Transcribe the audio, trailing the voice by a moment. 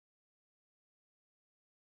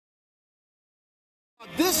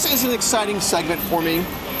This is an exciting segment for me.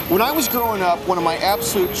 When I was growing up, one of my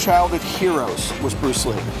absolute childhood heroes was Bruce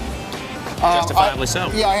Lee. Justifiably so.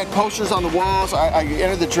 Yeah, I had posters on the walls. I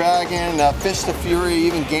Entered the Dragon, Fist of Fury,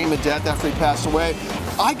 even Game of Death after he passed away.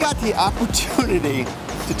 I got the opportunity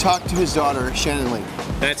to talk to his daughter, Shannon Lee.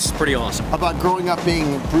 That's pretty awesome. About growing up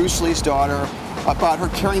being Bruce Lee's daughter, about her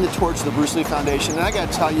carrying the torch of the Bruce Lee Foundation. And I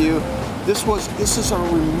got to tell you, this is a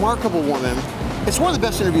remarkable woman. It's one of the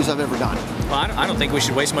best interviews I've ever done. Well, I don't think we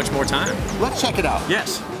should waste much more time. Let's check it out.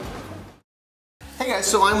 Yes. Hey guys,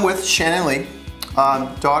 so I'm with Shannon Lee,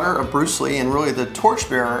 daughter of Bruce Lee, and really the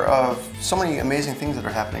torchbearer of so many amazing things that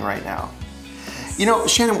are happening right now. You know,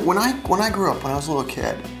 Shannon, when I grew up, when I was a little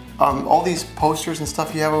kid, all these posters and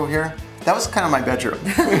stuff you have over here, that was kind of my bedroom.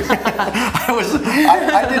 I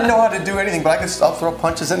didn't know how to do anything, but I'll throw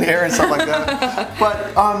punches in the air and stuff like that.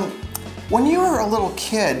 But when you were a little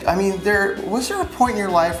kid, I mean, was there a point in your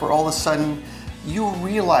life where all of a sudden you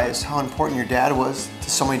realized how important your dad was to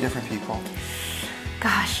so many different people?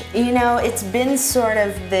 Gosh, you know, it's been sort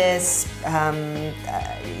of this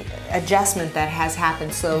adjustment that has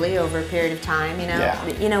happened slowly over a period of time, you know? Yeah.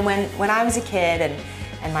 You know, when I was a kid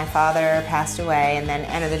and my father passed away and then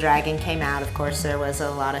Enter the Dragon came out, of course there was a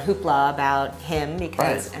lot of hoopla about him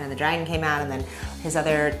because Right. Enter the Dragon came out and then his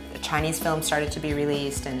other Chinese films started to be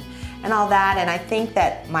released and all that, and I think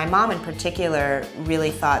that my mom in particular really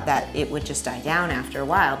thought that it would just die down after a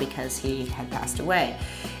while because he had passed away.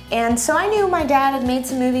 And so I knew my dad had made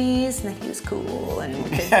some movies and that he was cool and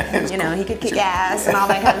could, you know, he could kick ass and all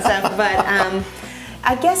that kind of stuff, but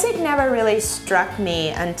I guess it never really struck me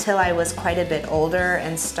until I was quite a bit older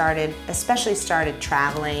and especially started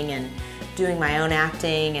traveling and doing my own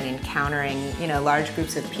acting and encountering, you know, large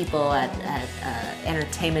groups of people at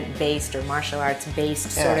entertainment-based or martial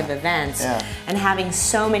arts-based sort of events, and having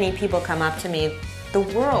so many people come up to me the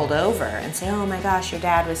world over and say, oh my gosh, your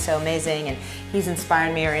dad was so amazing and he's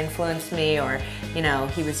inspired me or influenced me, or, you know,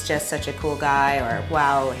 he was just such a cool guy, or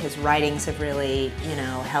wow, his writings have really, you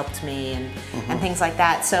know, helped me and things like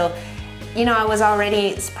that. So, you know, I was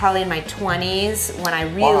already probably in my 20s when I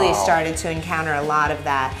really started to encounter a lot of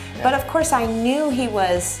that. Yeah. But of course I knew he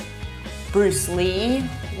was Bruce Lee,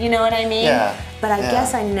 you know what I mean? Yeah. But I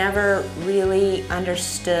guess I never really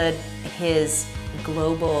understood his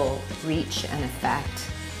global reach and effect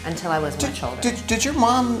until I was much older. Did your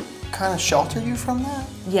mom kind of shelter you from that?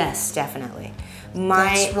 Yes, definitely.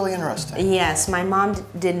 That's really interesting. Yes, my mom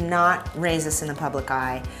did not raise us in the public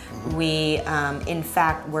eye. We, in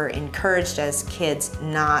fact, were encouraged as kids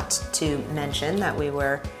not to mention that we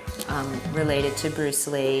were related to Bruce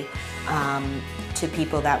Lee to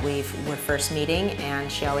people that we were first meeting,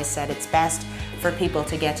 and she always said it's best for people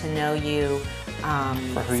to get to know you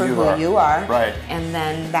for who you are, right? And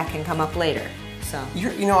then that can come up later. So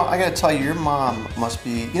you know, I got to tell you, your mom must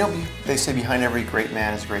be. You know, they say behind every great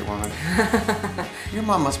man is a great woman. Your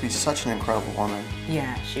mom must be such an incredible woman.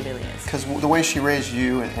 Yeah, she really is. Because the way she raised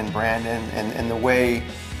you and Brandon, and the way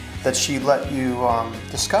that she let you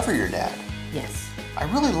discover your dad. Yes. I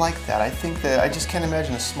really like that. I think that I just can't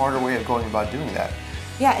imagine a smarter way of going about doing that.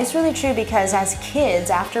 Yeah, it's really true because as kids,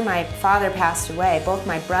 after my father passed away, both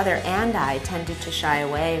my brother and I tended to shy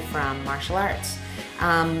away from martial arts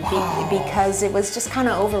because it was just kind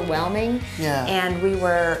of overwhelming. Yeah. And we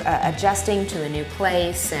were adjusting to a new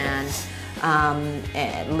place and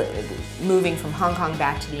moving from Hong Kong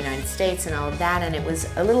back to the United States and all of that, and it was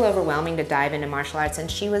a little overwhelming to dive into martial arts, and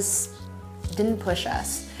she didn't push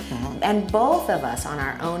us. And both of us, on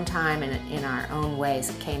our own time and in our own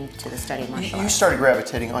ways, came to the study of martial arts. You started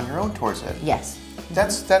gravitating on your own towards it. Yes.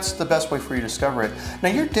 That's the best way for you to discover it. Now,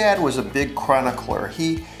 your dad was a big chronicler.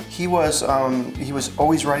 He was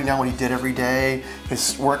always writing down what he did every day,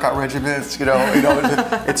 his workout regimens. You know,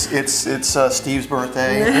 it's Steve's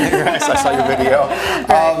birthday. I saw your video.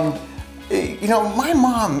 Right. You know, my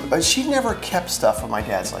mom, she never kept stuff of my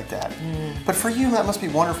dad's like that. But for you, that must be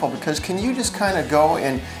wonderful, because can you just kind of go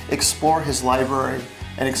and explore his library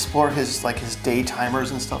and explore his day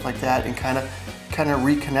timers and stuff like that, and kind of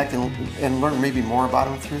reconnect and learn maybe more about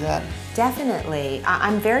him through that? Definitely.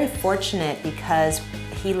 I'm very fortunate because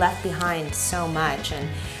he left behind so much, and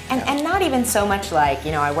not even so much like,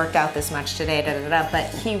 you know, I worked out this much today, but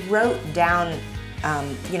he wrote down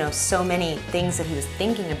you know, so many things that he was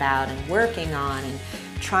thinking about and working on and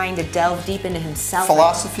trying to delve deep into himself.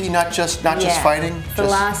 Philosophy, not just fighting?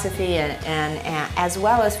 Philosophy and as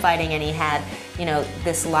well as fighting, and he had, you know,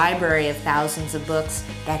 this library of thousands of books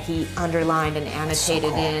that he underlined and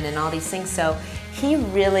annotated in and all these things. So he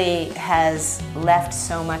really has left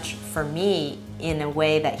so much for me in a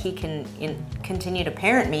way that he can continue to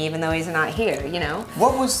parent me even though he's not here, you know?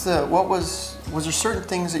 Was there certain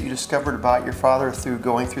things that you discovered about your father through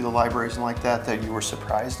going through the libraries and like that you were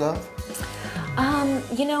surprised of?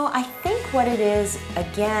 You know, I think what it is,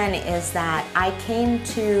 again, is that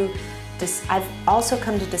I've also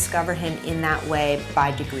come to discover him in that way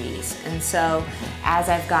by degrees. And so as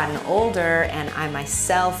I've gotten older and I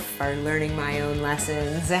myself are learning my own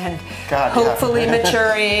lessons and hopefully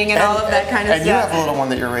maturing and all of that kind of stuff. And you have a little one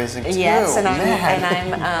that you're raising too. Yes, and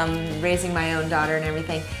I'm raising my own daughter and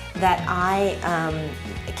everything, that I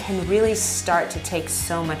can really start to take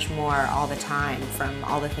so much more all the time from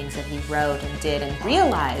all the things that he wrote and did and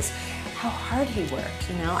realize how hard he worked,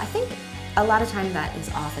 you know? I think a lot of time that is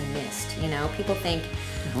often missed, you know? People think,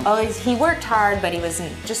 oh, he worked hard, but he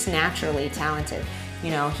wasn't just naturally talented.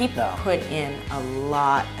 You know, he put in a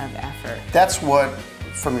lot of effort. That's what,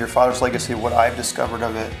 from your father's legacy, what I've discovered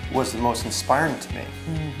of it was the most inspiring to me,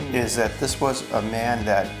 is that this was a man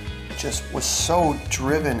that just was so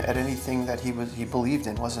driven at anything that he believed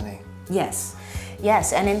in, wasn't he? Yes.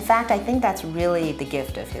 Yes, and in fact, I think that's really the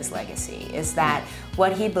gift of his legacy, is that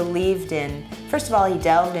what he believed in, first of all, he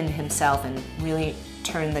delved into himself and really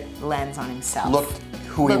turned the lens on himself. Looked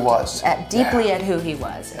who he was. Deeply at who he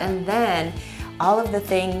was. Yeah. And then all of the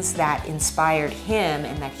things that inspired him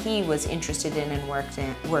and that he was interested in and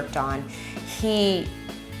worked on, he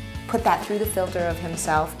put that through the filter of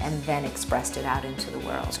himself and then expressed it out into the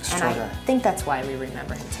world. And I think that's why we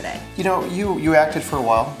remember him today. You know, you acted for a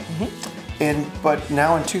while. But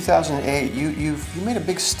now in 2008, you made a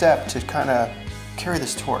big step to kind of carry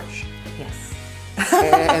this torch. Yes.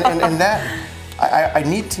 and that, I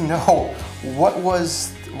need to know, what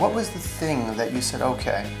was the thing that you said,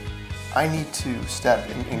 okay, I need to step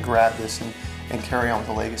and grab this and carry on with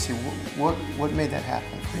the legacy? What made that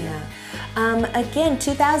happen for you? Yeah. Again,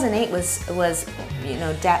 2008 was you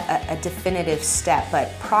know, a definitive step,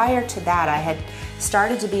 but prior to that, I had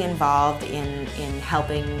started to be involved in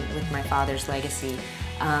helping with my father's legacy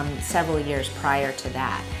several years prior to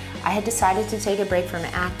that. I had decided to take a break from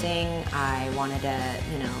acting. I wanted to,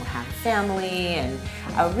 you know, have a family, and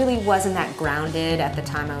I really wasn't that grounded at the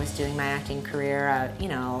time I was doing my acting career. You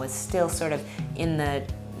know, I was still sort of in the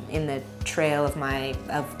trail of my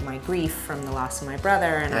grief from the loss of my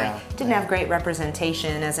brother, and I didn't have great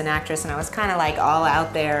representation as an actress, and I was kind of like all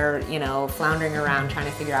out there, you know, floundering around trying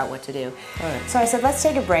to figure out what to do. So I said, let's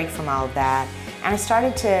take a break from all of that, and I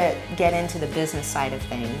started to get into the business side of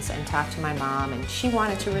things and talk to my mom, and she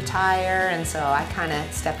wanted to retire, and so I kind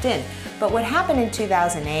of stepped in. But what happened in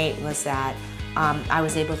 2008 was that I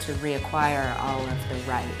was able to reacquire all of the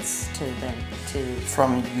rights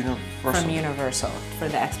from Universal for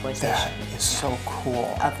the exploitation. That is so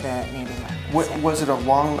cool. Of the Native Americans. Was it a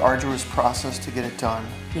long, arduous process to get it done?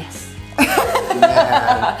 Yes.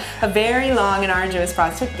 Man. A very long and arduous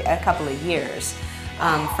process. It took a couple of years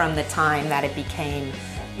from the time that it became,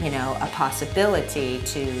 you know, a possibility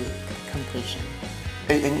to completion.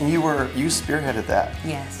 And you spearheaded that.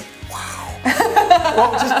 Yes. Wow.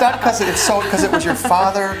 Well, just not because it was your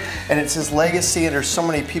father and it's his legacy, and there's so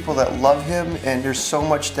many people that love him, and there's so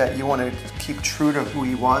much that you want to keep true to who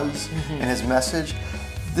he was and his message.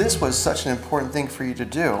 This was such an important thing for you to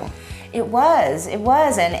do. It was, and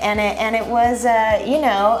it was, you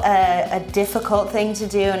know, a difficult thing to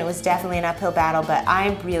do, and it was definitely an uphill battle. But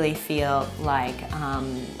I really feel like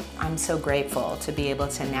I'm so grateful to be able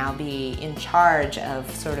to now be in charge of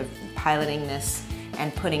sort of piloting this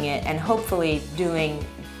and putting it, and hopefully doing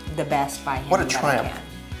the best by him. What a triumph.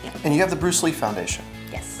 Yeah. And you have the Bruce Lee Foundation.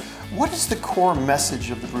 Yes. What is the core message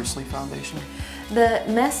of the Bruce Lee Foundation?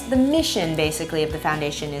 The mission, basically, of the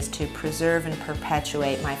foundation is to preserve and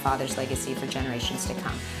perpetuate my father's legacy for generations to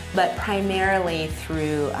come, but primarily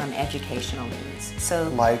through educational means. So,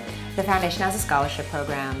 like? The foundation has a scholarship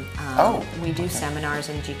program. We do seminars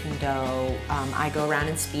in Jeet Kune Do. I go around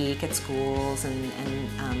and speak at schools and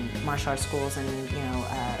martial arts schools, and you know,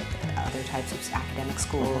 other types of academic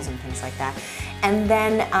schools and things like that. And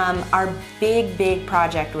then our big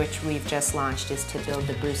project, which we've just launched, is to build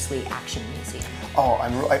the Bruce Lee Action Museum. Oh,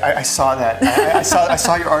 I saw that. I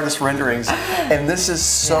saw your artist renderings, and this is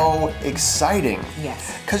so exciting.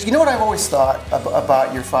 Yes. Because you know what I've always thought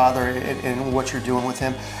about your father and what you're doing with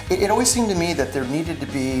him? It always seemed to me that there needed to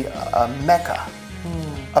be a mecca,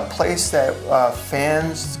 a place that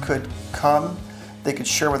fans could come, they could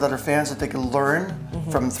share with other fans, that they could learn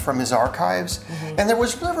from his archives. And there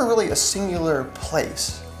was never really a singular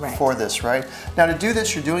place for this, right? Now to do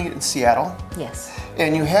this, you're doing it in Seattle. Yes.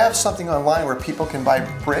 And you have something online where people can buy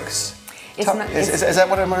bricks. Is that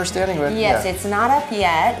what I'm understanding? Yes, it's not up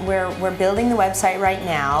yet. We're building the website right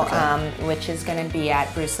now, which is going to be at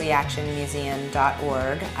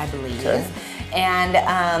bruceleeactionmuseum.org, I believe. Okay. And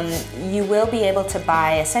you will be able to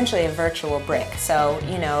buy essentially a virtual brick. So,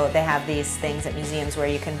 you know, they have these things at museums where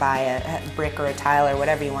you can buy a brick or a tile or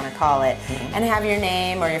whatever you want to call it, and have your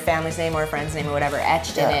name or your family's name or a friend's name or whatever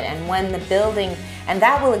etched in it. And when the building, and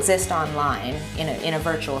that will exist online in a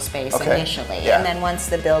virtual space initially. Yeah. And then once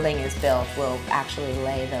the building is built, we'll actually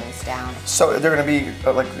lay those down. So they're going to be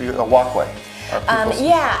like a walkway.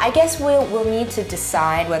 Yeah, I guess we'll need to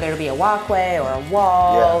decide whether it'll be a walkway or a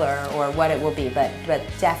wall or what it will be, but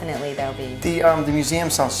definitely there'll be. The museum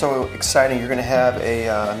sounds so exciting. You're going to have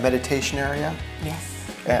a meditation area. Yes.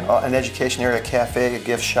 And an education area, a cafe, a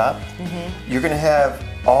gift shop. You're going to have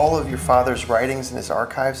all of your father's writings in his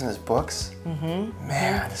archives and his books. Man,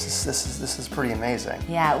 this is pretty amazing.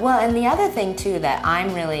 Yeah. Well, and the other thing too that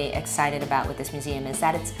I'm really excited about with this museum is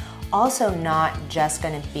that it's also not just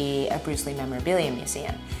going to be a Bruce Lee memorabilia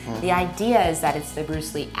museum. The idea is that it's the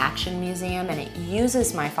Bruce Lee Action Museum, and it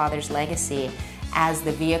uses my father's legacy as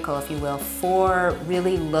the vehicle, if you will, for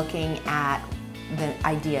really looking at the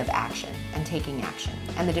idea of action and taking action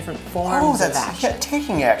and the different forms of action. Yeah,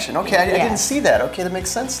 taking action. Okay, I didn't see that. Okay, that makes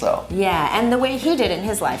sense though. Yeah, and the way he did it in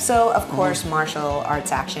his life. So, of course, martial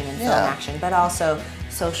arts action and film action, but also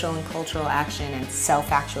social and cultural action and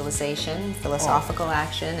self-actualization, philosophical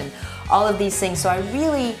action, and all of these things. So I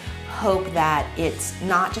really hope that it's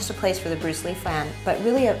not just a place for the Bruce Lee fan, but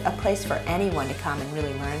really a place for anyone to come and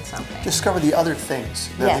really learn something. Discover the other things,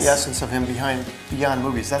 the essence of him beyond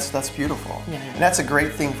movies. That's beautiful, and that's a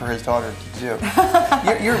great thing for his daughter to do.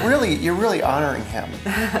 you're really honoring him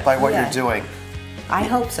by what you're doing. I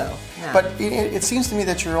hope so. Yeah. But it seems to me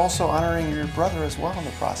that you're also honoring your brother as well in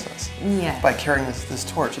the process. Yeah. By carrying this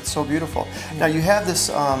torch. It's so beautiful. Now you have this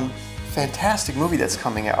fantastic movie that's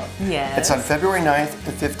coming out. Yes. It's on February 9th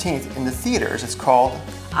and 15th in the theaters. It's called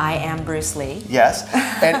I Am Bruce Lee. Yes.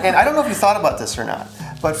 And I don't know if you thought about this or not,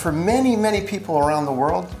 but for many, many people around the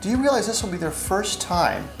world, do you realize this will be their first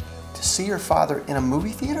time to see your father in a movie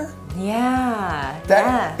theater? Yeah.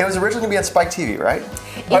 It was originally going to be on Spike TV, right?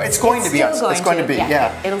 It's going to be.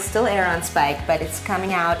 It'll still air on Spike, but it's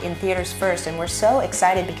coming out in theaters first, and we're so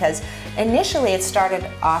excited because initially it started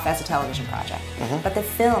off as a television project, but the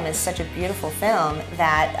film is such a beautiful film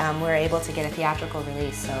that we're able to get a theatrical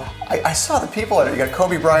release. So I saw the people in it. You got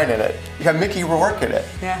Kobe Bryant in it. You got Mickey Rourke in it.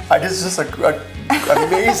 Yeah. Just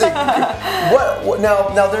amazing.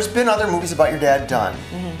 Now there's been other movies about your dad done.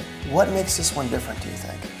 What makes this one different, do you think?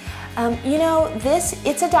 You know,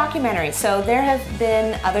 it's a documentary, so there have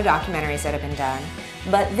been other documentaries that have been done,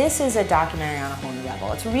 but this is a documentary on a whole new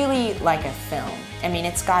level. It's really like a film. I mean,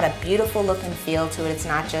 it's got a beautiful look and feel to it. It's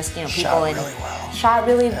not just, you know, people shot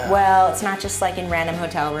really well. It's not just like in random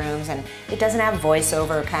hotel rooms, and it doesn't have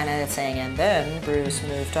voiceover kind of saying, and then Bruce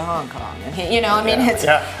moved to Hong Kong. And you know, I mean, it's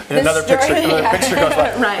and another picture goes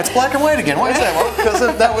by. Right. It's black and white again. Why is that? Well, because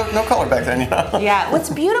that was no color back then, you know. Yeah.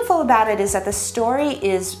 What's beautiful about it is that the story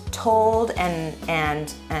is told and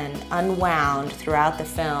unwound throughout the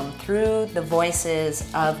film through the voices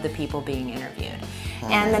of the people being interviewed.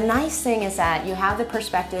 And the nice thing is that you have the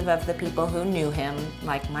perspective of the people who knew him,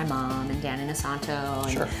 like my mom and Danny Inosanto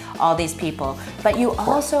and all these people. But you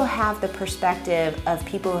also have the perspective of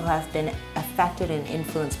people who have been affected and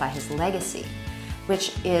influenced by his legacy,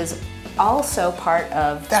 which is also part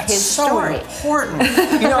of his story. That's so important.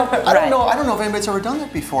 You know, I don't know if anybody's ever done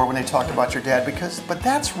that before when they talked about your dad, but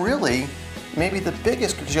that's really maybe the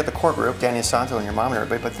biggest, because you got the core group, Danny Inosanto and your mom and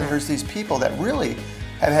everybody, but there's these people that really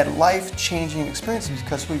have had life-changing experiences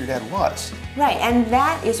because of who your dad was. Right, and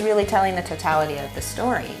that is really telling the totality of the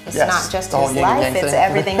story. It's not just his life, it's thing.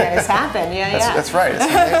 Everything that has happened. That's right, it's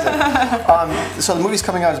amazing. So the movie's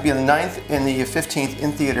coming out, it's be on the 9th and the 15th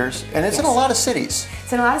in theaters, and it's in a lot of cities.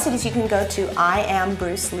 It's in a lot of cities. You can go to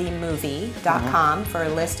iambruceleemovie.com for a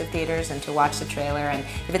list of theaters and to watch the trailer, and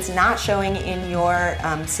if it's not showing in your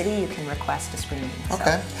city, you can request a screening.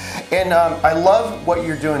 Okay, and I love what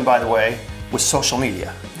you're doing, by the way, with social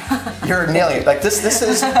media. You're nailing it. Like this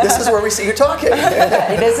is where we see you talking.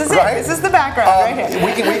 This is right? This is the background right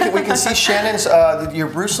here. We can see Shannon's your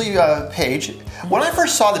Bruce Lee page. When I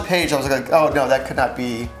first saw the page, I was like, oh no, that could not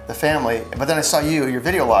be the family. But then I saw your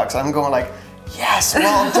video logs. I'm going like, yes,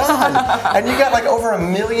 well done. And you got like over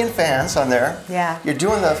 1 million fans on there. Yeah. You're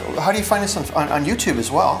doing how do you find this on YouTube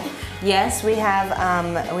as well? Yes, we have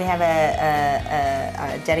a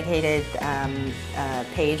dedicated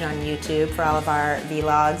page on YouTube for all of our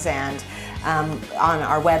vlogs, and on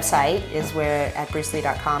our website is where at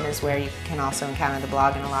brucelee.com is where you can also encounter the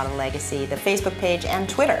blog and a lot of legacy, the Facebook page and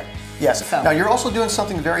Twitter. Yes. So. Now you're also doing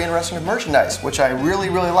something very interesting with merchandise, which I really,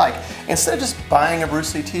 really like. Instead of just buying a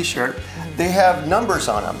Bruce Lee t-shirt, they have numbers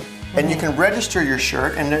on them. And you can register your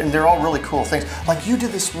shirt, and they're all really cool things. Like you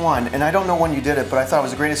did this one, and I don't know when you did it, but I thought it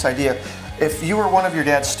was the greatest idea. If you were one of your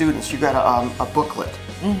dad's students, you got a booklet,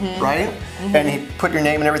 right? And he put your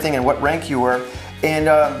name and everything and what rank you were. And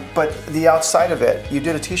but the outside of it, you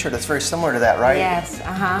did a t-shirt that's very similar to that, right? Yes,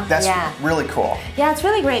 That's really cool. Yeah, it's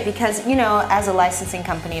really great because, you know, as a licensing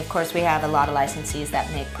company, of course, we have a lot of licensees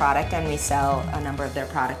that make product and we sell a number of their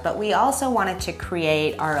product. But we also wanted to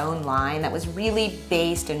create our own line that was really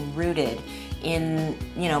based and rooted in,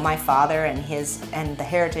 you know, my father and the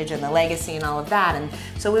heritage and the legacy and all of that. And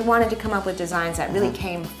so we wanted to come up with designs that really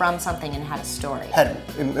came from something and had a story. Had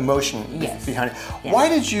emotion behind it. Yes. Why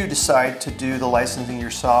did you decide to do the licensing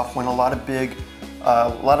yourself when a lot of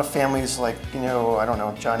families like, you know, I don't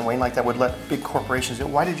know, John Wayne like that would let big corporations do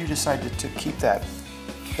it? Why did you decide to keep that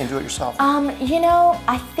and do it yourself? You know,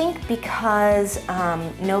 I think because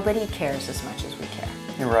nobody cares as much as we care.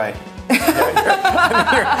 You're right.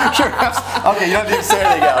 Okay, you don't need to say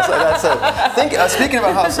anything else. That's it. Speaking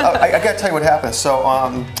about house, I got to tell you what happened. So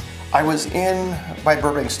I was in by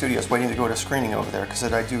Burbank Studios waiting to go to a screening over there because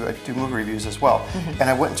I do movie reviews as well. And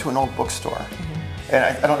I went into an old bookstore.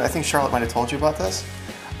 And I think Charlotte might have told you about this.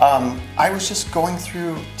 I was just going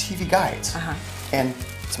through TV guides. And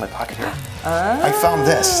it's in my pocket here. I found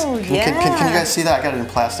this. Can you guys see that? I got it in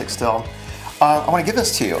plastic still. I want to give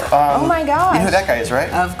this to you. Oh my gosh. You know who that guy is,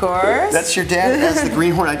 right? Of course. That's your dad as the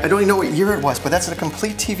Greenhorn. I don't even know what year it was, but that's a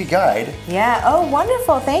complete TV guide. Yeah. Oh,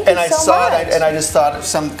 wonderful. Thank you so much. And I saw it, and I just thought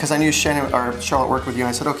because I knew Shannon or Charlotte worked with you, and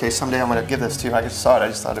I said, okay, someday I'm going to give this to you. I just saw it. I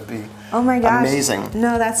just thought it'd be amazing.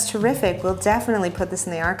 No, that's terrific. We'll definitely put this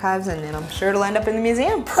in the archives, and I'm sure it'll end up in the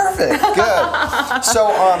museum. Perfect. Good.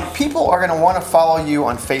 So people are going to want to follow you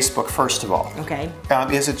on Facebook, first of all. Okay.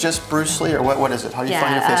 Is it just Bruce Lee, or what is it? How do you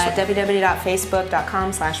find your Facebook?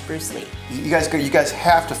 www.facebook.com/Bruce Lee. You guys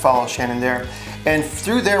have to follow Shannon there, and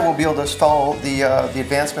through there we'll be able to follow the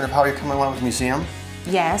advancement of how you're coming along with the museum.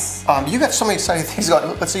 Yes. You got so many exciting things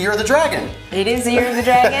going. It's the Year of the Dragon. It is the Year of the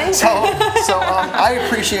Dragon. so I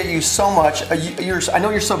appreciate you so much. I know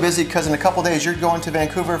you're so busy because in a couple days you're going to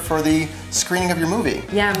Vancouver for the screening of your movie.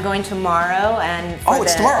 Yeah, I'm going tomorrow, and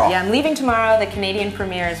it's tomorrow. Yeah, I'm leaving tomorrow. The Canadian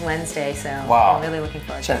premiere is Wednesday, so wow. I'm really looking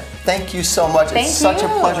forward to Shannon, it. thank you so much. It's such a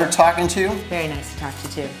pleasure talking to you. Very nice to talk to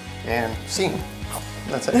you too. And scene.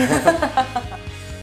 That's it.